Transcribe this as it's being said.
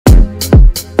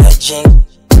legend,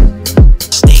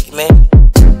 statement,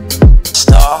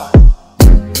 star.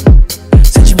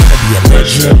 Said you wanna be a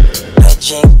legend,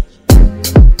 legend,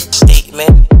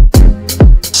 statement,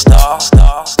 star.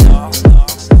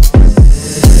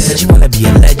 Said you wanna be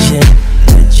a legend,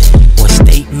 or a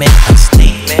statement,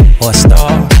 or a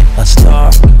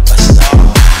star.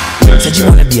 Said you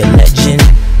wanna be a legend.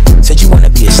 Said you wanna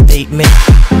be a statement.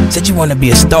 Said you wanna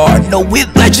be a star. No, we're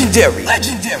legendary.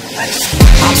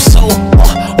 I'm so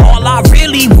all I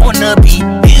really wanna be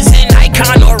is an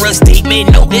icon or a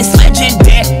statement. No, it's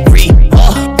legendary.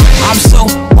 I'm so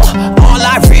all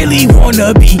I really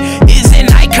wanna be is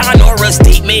an icon or a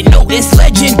statement. No, it's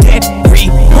legendary.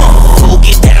 Go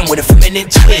get down with a feminine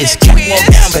twist. Catwalk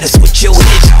down, better switch your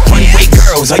hips. Runway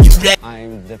girls, are you that?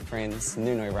 I'm the Prince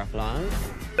Nunoy Revlon.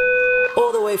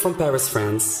 All the way from Paris,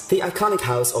 France, the iconic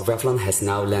house of Revlon has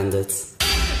now landed.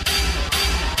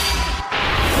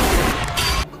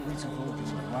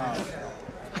 Wow.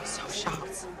 I'm so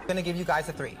shocked. I'm gonna give you guys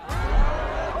a 3.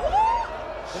 That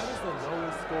is the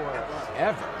lowest score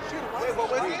ever. Wait, what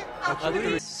was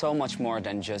it? It's so much more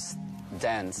than just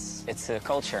dance. It's a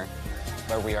culture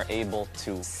where we are able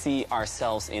to see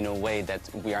ourselves in a way that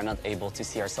we are not able to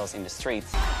see ourselves in the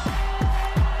streets.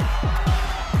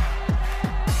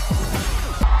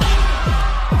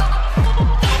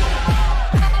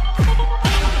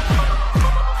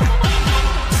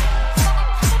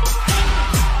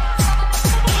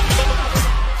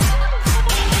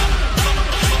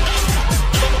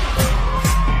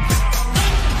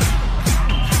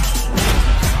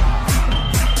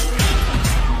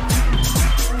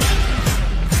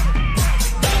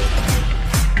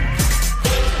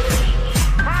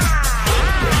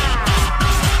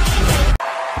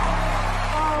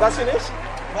 That's finished?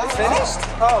 That's finished?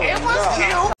 Oh, it was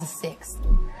cute. 6.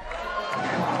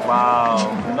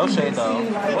 Wow, no shade though.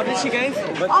 What did she give?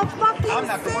 I'm not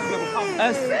the one who will come.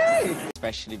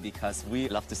 Especially because we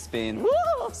love to spin.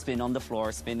 Spin on the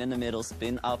floor, spin in the middle,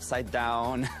 spin upside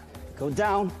down, go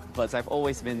down. But I've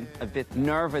always been a bit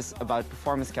nervous about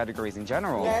performance categories in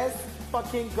general. Let's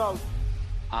fucking go.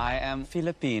 I am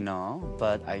Filipino,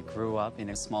 but I grew up in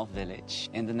a small village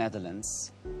in the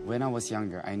Netherlands. When I was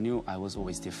younger, I knew I was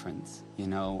always different. You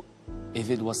know, if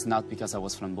it was not because I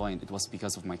was flamboyant, it was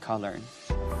because of my color.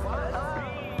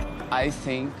 I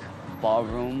think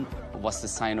Ballroom was the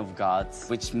sign of God,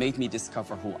 which made me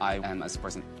discover who I am as a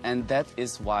person. And that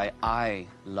is why I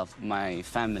love my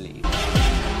family.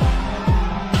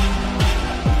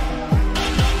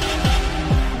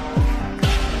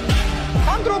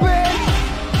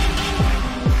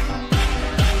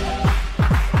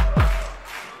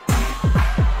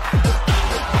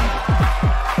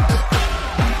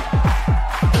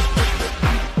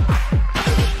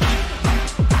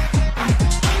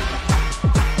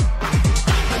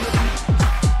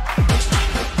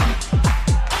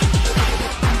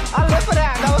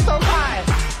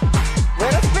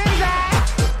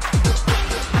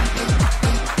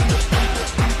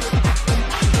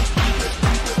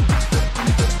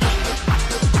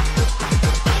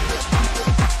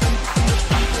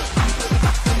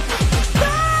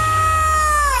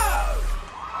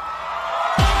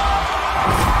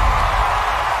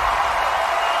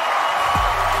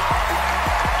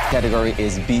 Category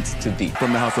is beat to beat.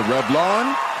 From the house of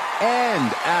Revlon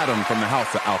and Adam from the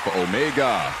house of Alpha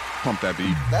Omega. Pump that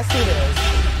beat. Let's do this.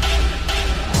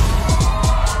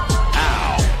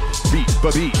 Ow. Beat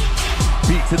for beat.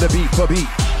 Beat to the beat for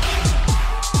beat.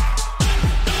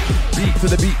 Beat to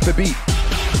the beat for beat.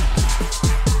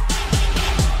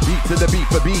 Beat to the beat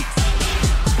for beat.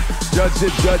 Judges,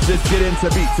 get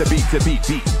into beat.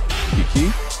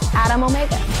 Kiki. Adam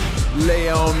Omega.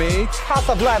 Leomi. House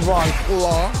of Revlon.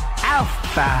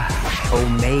 Alpha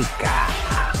Omega.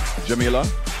 Jamila.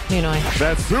 Nunoy.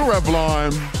 That's 2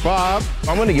 Revlon. Bob.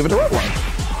 I'm gonna give it to Revlon.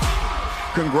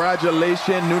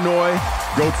 Congratulations, Nunoy.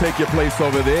 Go take your place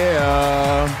over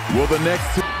there. Will the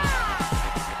next 2...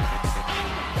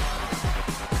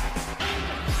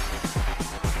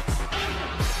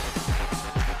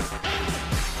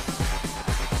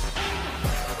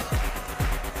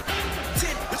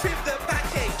 Retrieve the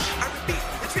package. I repeat,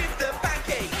 retrieve the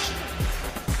package.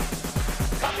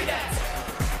 Copy that.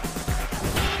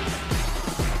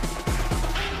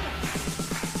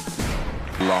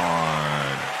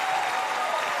 Lord.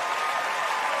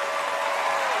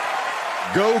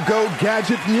 Go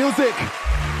gadget music.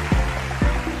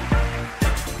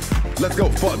 Let's go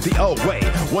for the old way.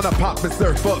 Wanna pop and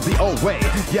surf for the old way.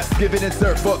 Yes, give it and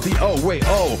surf for the old way.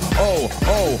 Oh,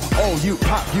 you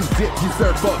pop, you dip, you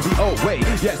surf for the old way.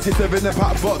 Yes, you're serving and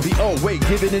pop for the old way.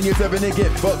 Give it and you're serving and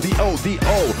get for the old,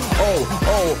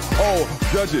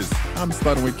 Judges, I'm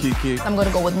starting with Kiki. I'm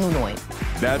gonna go with Nunoy.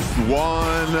 That's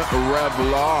 1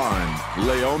 Revlon.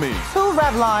 Leomi. 2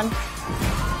 Revlon.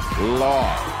 Law.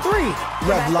 3 Revlon.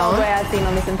 That's the only way I've seen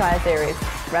on this entire series.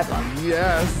 Revlon.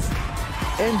 Yes.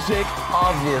 And Jake.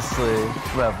 Obviously,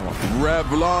 Revlon.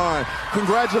 Revlon.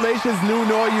 Congratulations,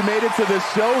 Nunoy. You made it to the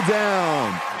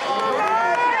showdown.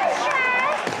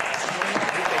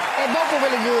 They both were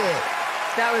really good.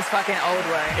 That was fucking old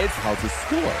way. It's how to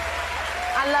score.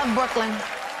 I love Brooklyn.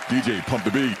 DJ, pump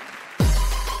the beat.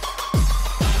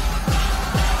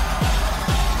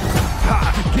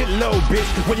 Get low, bitch,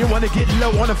 when you wanna get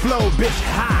low on the flow, bitch.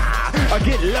 Ha!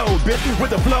 Get low, bitch, with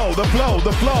the flow, the flow,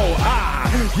 the flow.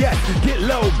 Ah, yes, get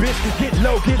low, bitch, get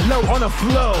low on the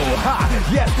flow. Ha!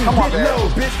 Yes, get low,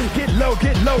 bitch, get low,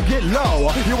 get low.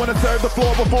 You wanna serve the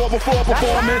floor before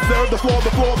performance. Serve the floor,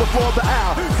 the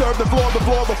ow. Serve the floor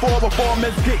before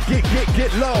performance.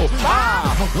 Get low.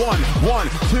 Ah, 1,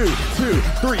 2,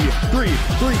 3.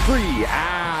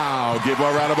 Ow! Give her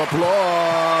a round of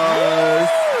applause.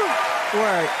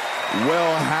 Work.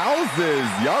 Well, houses,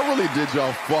 y'all really did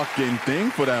y'all fucking thing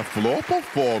for that floor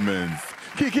performance.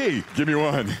 Kiki, give me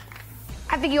one.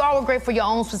 I think you all were great for your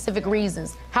own specific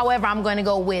reasons. However, I'm going to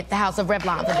go with the House of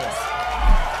Revlon for this.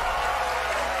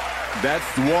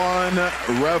 That's 1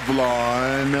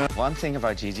 Revlon. One thing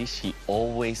about Gigi, she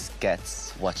always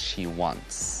gets what she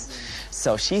wants.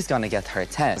 So she's gonna get her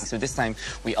 10. So this time,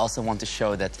 we also want to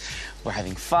show that we're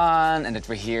having fun and that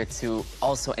we're here to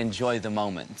also enjoy the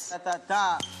moment.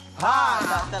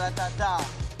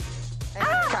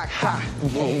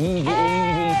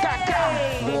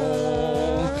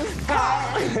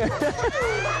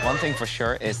 One thing for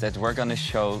sure is that we're gonna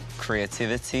show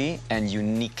creativity and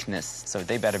uniqueness. So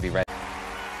they better be ready.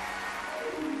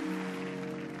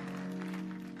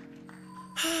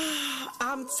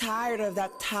 I'm tired of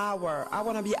that tower. I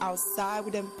want to be outside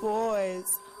with them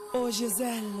boys. Oh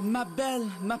Gisèle, ma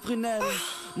belle, ma prunelle,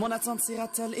 mon attente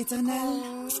sera-t-elle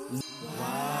éternelle?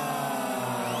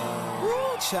 Wow.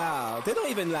 Woo, child. They don't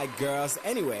even like girls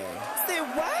anyway. Say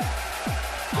what?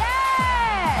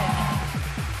 Yes!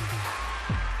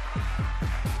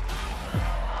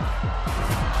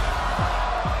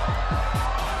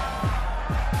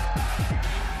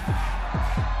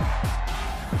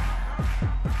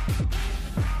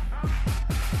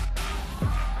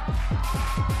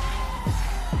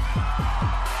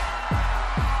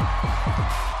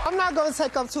 I'm not gonna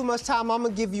take up too much time. I'm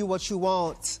gonna give you what you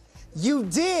want. You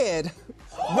did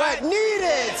what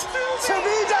needed to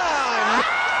be done.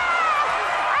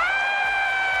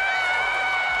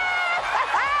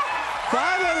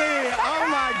 Finally! Oh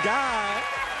my God!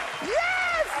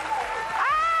 Yes!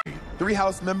 3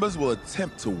 house members will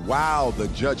attempt to wow the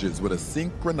judges with a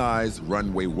synchronized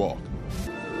runway walk.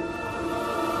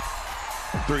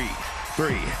 3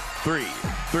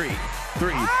 is 3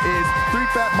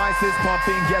 fat mice is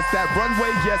pumping, yes, that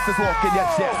runway, yes, it's walking,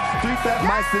 yes. 3 fat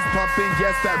mice is pumping,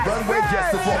 yes, that runway,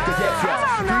 yes, it's walking, yes.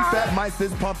 3 fat mice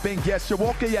is pumping, yes, you're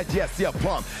walking, yes, yeah,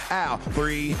 pump. Ow,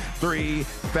 3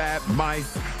 fat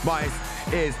mice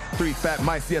is 3 fat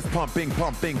mice, yes, pumping.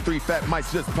 3 fat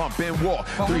mice just pumping, walk.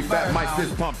 3 fat mice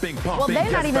is pumping, Well, they're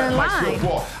yes, not even in line.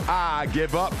 walk. I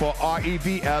give up for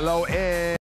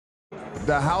Revlon.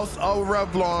 The House of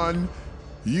Revlon,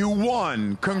 you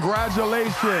won.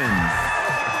 Congratulations.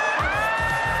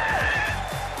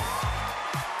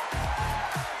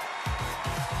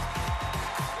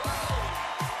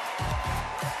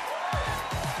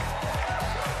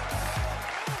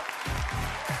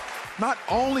 Not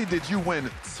only did you win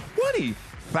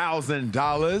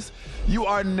 $20,000, you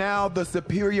are now the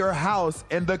superior house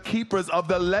and the keepers of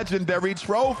the legendary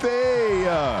trophy.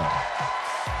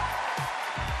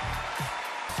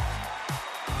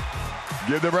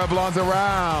 Give the Revlons a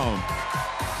round.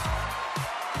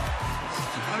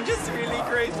 I'm just really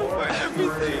grateful for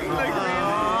everything. Like,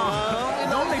 really.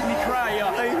 Don't make me cry, yo.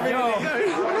 I'm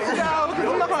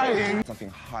crying. Something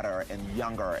hotter and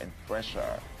younger and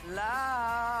fresher.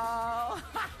 Hello.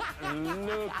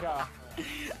 Luca.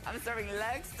 I'm serving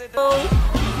legs today.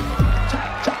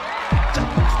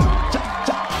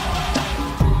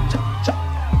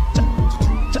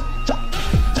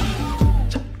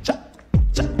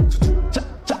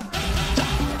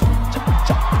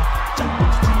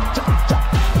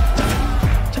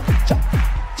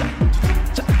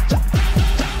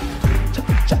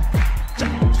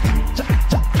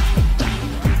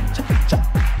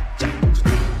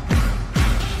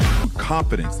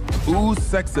 Confidence, ooze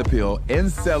sex appeal, and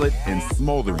sell it in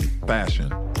smoldering fashion.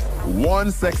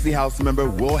 One sexy house member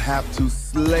will have to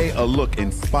slay a look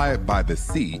inspired by the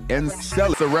sea and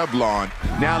sell it to Revlon.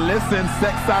 Now listen,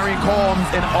 sex siren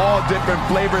combs in all different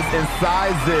flavors and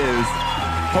sizes.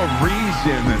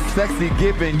 Parisian, sexy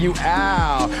giving you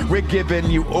ow. We're giving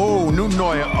you oh,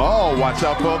 Nunoy, oh, watch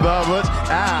out for the butch,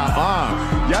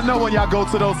 ow, Y'all know when y'all go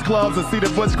to those clubs and see the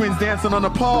butch queens dancing on the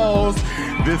poles?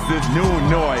 This is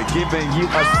Nunoy giving you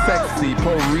a sexy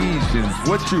Parisians.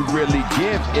 What you really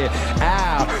give it,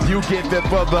 ow. You give it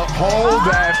for the whole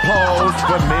that pose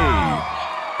for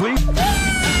me. Please.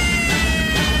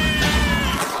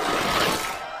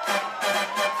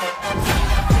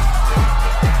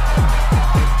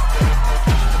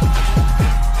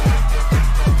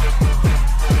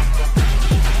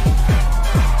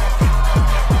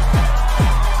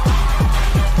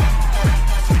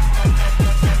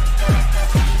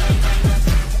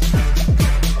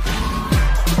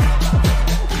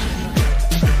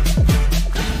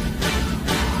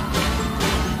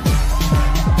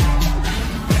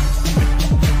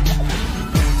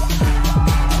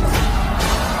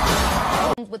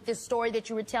 With this story that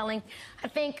you were telling, I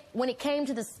think when it came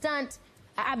to the stunt,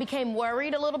 I became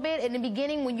worried a little bit. In the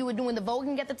beginning, when you were doing the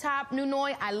voguing at the top,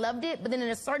 Nunoy, I loved it. But then at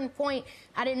a certain point,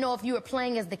 I didn't know if you were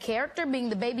playing as the character, being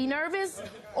the baby nervous,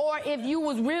 or if you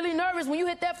was really nervous when you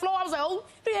hit that floor. I was like, oh,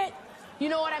 shit. You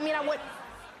know what I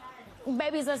mean?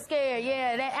 Babies are scared.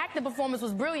 Yeah, that acting performance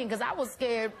was brilliant because I was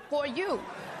scared for you.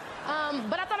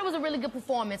 But I thought it was a really good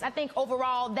performance. I think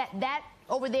overall, that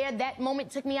over there, that moment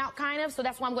took me out kind of, so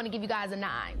that's why I'm going to give you guys a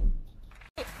 9.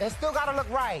 It still got to look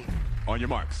right. On your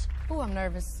marks. Ooh, I'm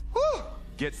nervous. Whew.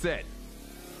 Get set.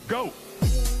 Go.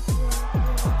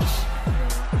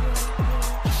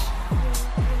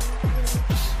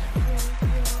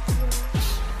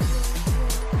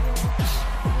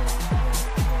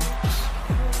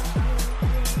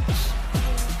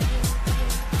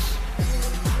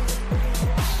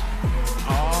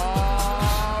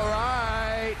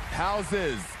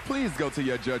 Houses, please go to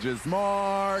your judges'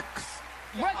 marks.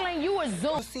 Brooklyn, you were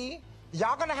Zoom. See,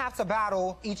 y'all gonna have to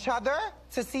battle each other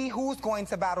to see who's going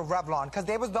to battle Revlon, because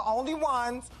they was the only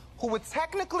ones who were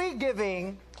technically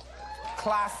giving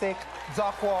classic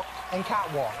duck walk and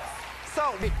catwalk.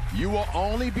 So you will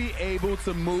only be able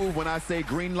to move when I say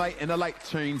green light and the light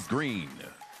turns green.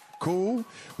 Cool?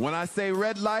 When I say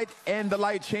red light and the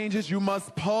light changes, you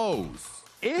must pose.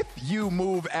 If you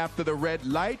move after the red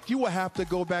light, you will have to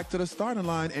go back to the starting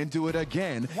line and do it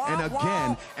again and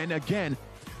again and again.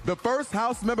 The first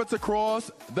house member to cross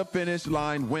the finish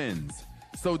line wins.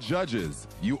 So judges,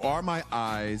 you are my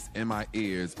eyes and my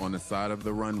ears on the side of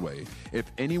the runway. If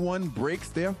anyone breaks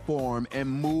their form and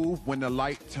move when the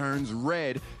light turns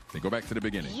red, then go back to the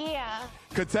beginning. Yeah.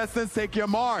 Contestants, take your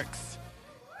marks.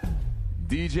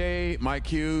 DJ, my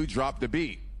cue, drop the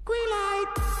beat. green light.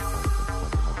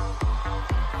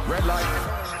 Red light.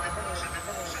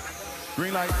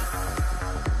 Green light.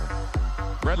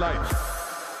 Red light.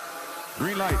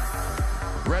 Green light.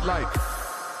 Red light.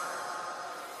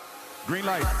 Green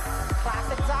light.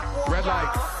 Classic duck walk. Red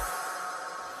light.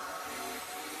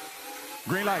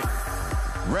 Green light.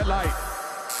 Red light.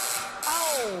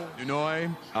 Oh.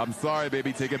 Nunoy, I'm sorry,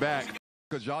 baby. Take it back.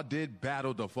 Because y'all did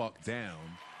battle the fuck down.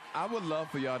 I would love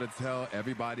for y'all to tell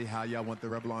everybody how y'all want the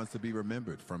Revlons to be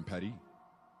remembered from Petty.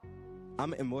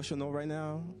 I'm emotional right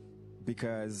now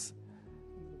because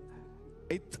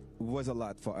it was a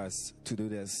lot for us to do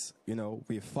this. You know,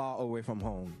 we're far away from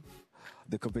home.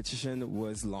 The competition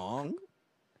was long,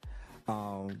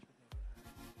 and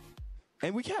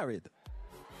we carried.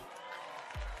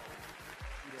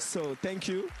 So thank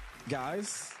you,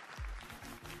 guys.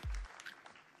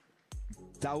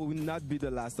 That will not be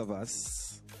the last of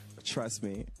us. Trust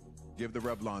me. Give the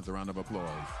Revlons a round of applause.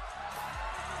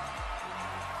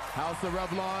 House of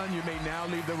Revlon, you may now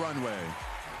leave the runway.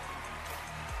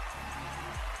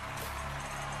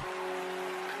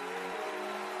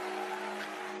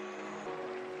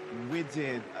 We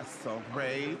did so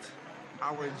great.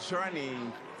 Our journey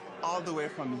all the way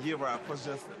from Europe was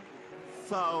just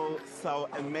so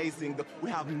amazing.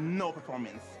 We have no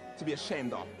performance to be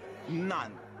ashamed of.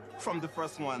 None. From the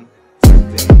first one to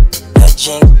today.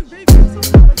 Legend,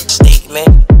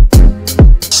 statement,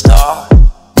 star.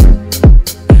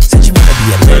 Said you wanna be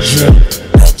a legend,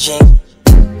 legend,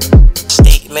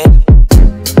 statement,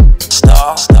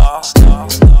 star.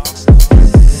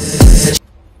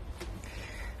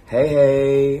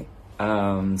 Hey.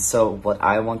 So what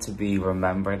I want to be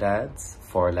remembered as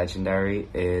for Legendary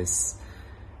is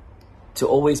to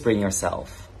always bring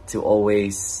yourself, to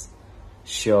always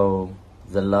show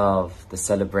the love, the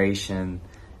celebration,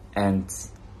 and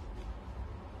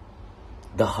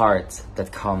the heart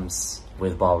that comes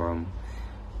with Ballroom.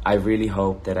 I really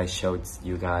hope that I showed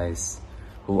you guys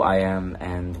who I am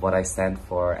and what I stand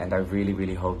for, and I really,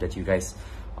 really hope that you guys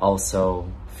also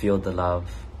feel the love.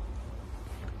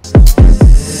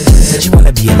 Said you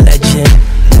wanna be a legend,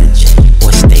 or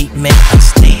a statement,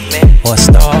 or a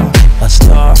star.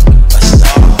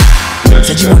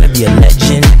 Said you wanna be a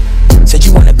legend, said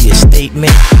you wanna be a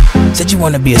statement, said you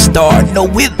wanna be a star. No,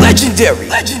 we're legendary.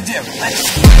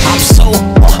 I'm so,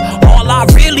 all I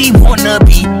really wanna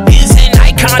be is an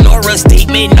icon or a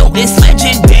statement. No, it's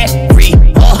legendary.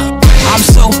 I'm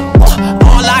so,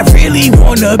 all I really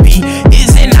wanna be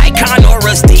is an icon or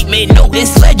a statement. No,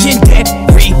 it's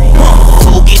legendary.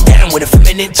 Go get down with a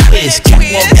feminine twist.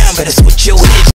 Catwalk down, better switch your hips.